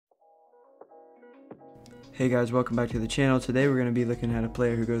Hey guys, welcome back to the channel. Today we're going to be looking at a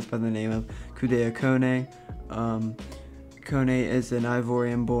player who goes by the name of Kouadio Koné. Koné is an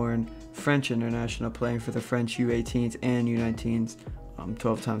Ivorian-born French international playing for the French U18s and U19s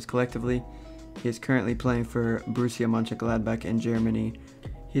 12 times collectively. He is currently playing for Borussia Mönchengladbach in Germany.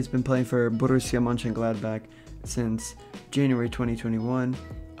 He has been playing for Borussia Mönchengladbach since January 2021.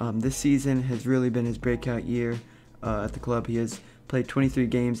 This season has really been his breakout year at the club. He has played 23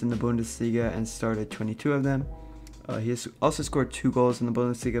 games in the Bundesliga and started 22 of them. He has also scored 2 goals in the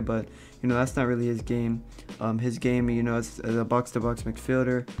Bundesliga, but that's not really his game. His game, is as a box-to-box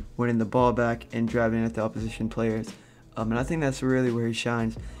midfielder, winning the ball back and driving at the opposition players. And I think that's really where he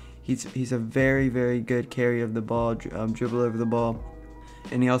shines. He's a very, very good carry of the ball, dribble over the ball,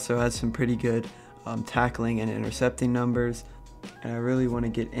 and he also has some pretty good tackling and intercepting numbers. And I really want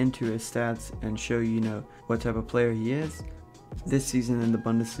to get into his stats and show you what type of player he is. This season in the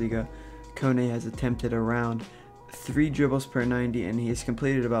Bundesliga, Koné has attempted around 3 dribbles per 90, and he has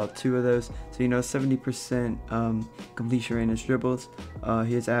completed about 2 of those. So 70% completion rate in his dribbles.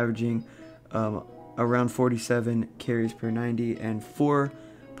 He is averaging around 47 carries per 90 and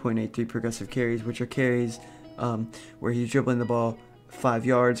 4.83 progressive carries, which are carries where he's dribbling the ball 5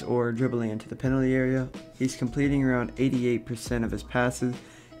 yards or dribbling into the penalty area. He's completing around 88% of his passes,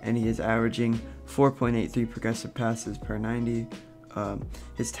 and he is averaging 4.83 progressive passes per 90.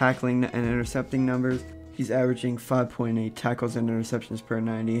 His tackling and intercepting numbers, he's averaging 5.8 tackles and interceptions per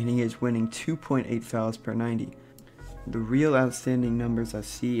 90, and he is winning 2.8 fouls per 90. The real outstanding numbers I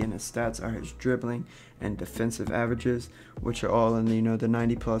see in his stats are his dribbling and defensive averages, which are all in the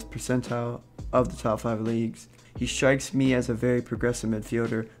 90 plus percentile of the top 5 leagues. He strikes me as a very progressive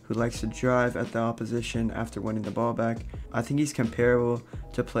midfielder who likes to drive at the opposition after winning the ball back. I think he's comparable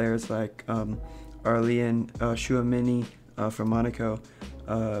to players like Aurélien Tchouameni from Monaco.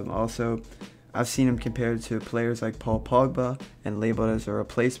 Also, I've seen him compared to players like Paul Pogba and labeled as a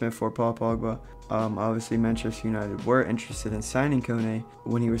replacement for Paul Pogba. Obviously, Manchester United were interested in signing Koné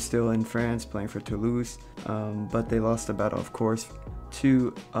when he was still in France playing for Toulouse, but they lost the battle, of course,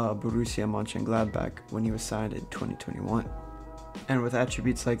 to Borussia Mönchengladbach when he was signed in 2021. And with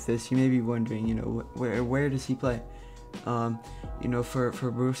attributes like this, you may be wondering, where does he play? For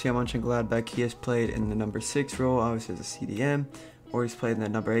Borussia Mönchengladbach, he has played in the number 6 role, obviously as a CDM, or he's played in the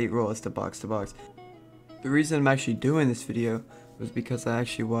number 8 role as the box-to-box. The reason I'm actually doing this video was because I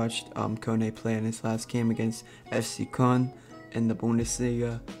actually watched Koné play in his last game against FC Köln in the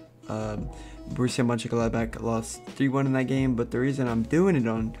Bundesliga. Borussia Mönchengladbach lost 3-1 in that game, but the reason I'm doing it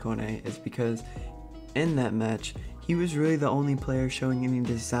on Koné is because in that match, he was really the only player showing any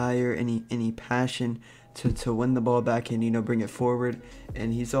desire, any passion to win the ball back and bring it forward.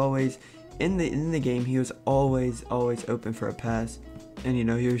 And he's always in the game. He was always open for a pass, and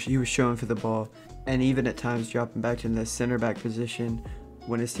he was showing for the ball, and even at times dropping back to the center back position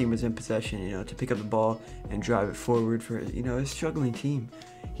when his team was in possession, to pick up the ball and drive it forward for a struggling team.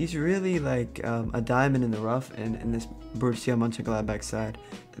 He's really like a diamond in the rough in this Borussia Mönchengladbach side.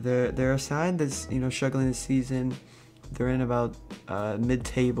 They're a side that's struggling this season. They're in about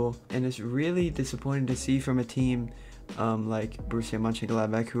mid-table, and it's really disappointing to see from a team like Borussia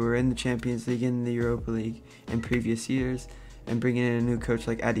Mönchengladbach, who were in the Champions League and the Europa League in previous years, and bringing in a new coach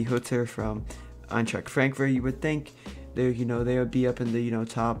like Adi Hütter from Eintracht Frankfurt. You would think they would be up in the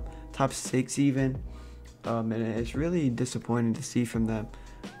top 6 even, and it's really disappointing to see from them.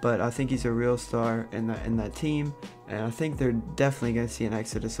 But I think he's a real star in that team, and I think they're definitely going to see an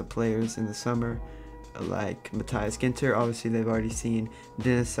exodus of players in the summer, like Matthias Ginter. Obviously, they've already seen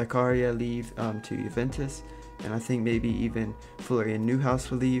Dennis Zakaria leave to Juventus, and I think maybe even Florian Neuhaus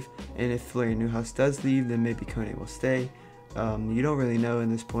will leave. And if Florian Neuhaus does leave, then maybe Koné will stay. You don't really know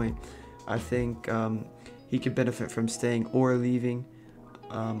in this point. I think he could benefit from staying or leaving.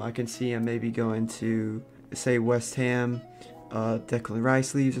 I can see him maybe going to, say, West Ham. Declan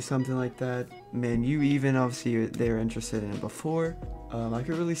Rice leaves or something like that. Man, you even obviously they were interested in it before. I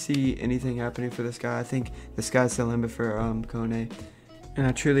could really see anything happening for this guy. I think the sky's the limit for Koné, and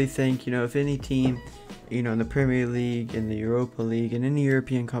I truly think if any team in the Premier League, in the Europa League, and any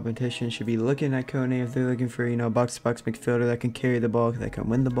European competition should be looking at Koné if they're looking for box-to-box midfielder that can carry the ball, that can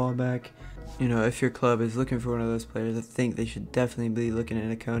win the ball back. If your club is looking for one of those players, I think they should definitely be looking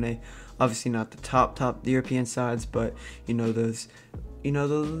at Koné. Obviously not the top European sides, but those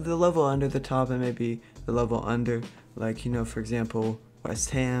the level under the top and maybe the level under, like for example West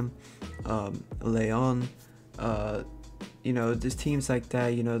Ham, Lyon, just teams like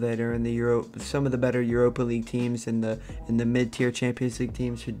that, that are in the some of the better Europa League teams and the mid-tier Champions League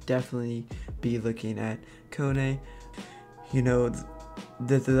teams should definitely be looking at Koné.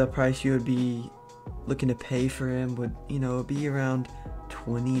 The price you would be looking to pay for him would, be around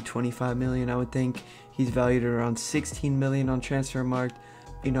 20-25 million. I would think he's valued at around 16 million on Transfermarkt.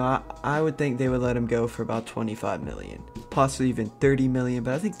 I would think they would let him go for about 25 million, possibly even 30 million,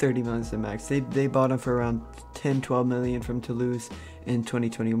 but I think 30 million is the max. They bought him for around 10-12 million from Toulouse in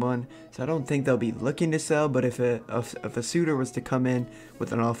 2021, so I don't think they'll be looking to sell. But if a suitor was to come in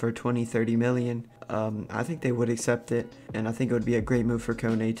with an offer of 20-30 million, I think they would accept it, and I think it would be a great move for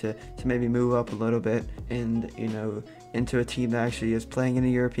Koné to maybe move up a little bit and into a team that actually is playing in a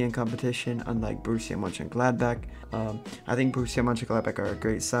European competition, unlike Borussia Mönchengladbach. I think Borussia Mönchengladbach are a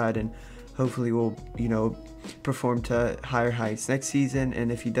great side, and hopefully will perform to higher heights next season.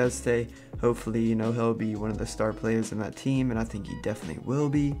 And if he does stay, hopefully he'll be one of the star players in that team, and I think he definitely will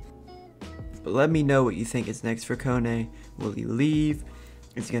be. But let me know what you think is next for Koné. Will he leave?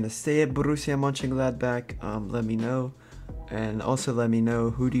 Is he gonna stay at Borussia Mönchengladbach? Let me know, and also let me know,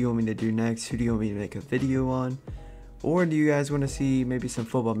 who do you want me to do next? Who do you want me to make a video on? Or do you guys want to see maybe some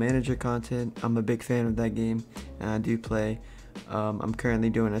Football Manager content? I'm a big fan of that game, and I do play. I'm currently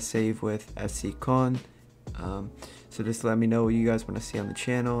doing a save with FC Con. So just let me know what you guys want to see on the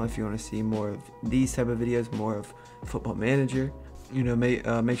channel. If you want to see more of these type of videos, more of Football Manager,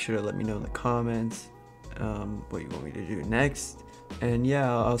 make sure to let me know in the comments what you want me to do next. And yeah,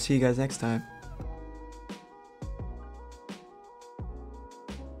 I'll see you guys next time.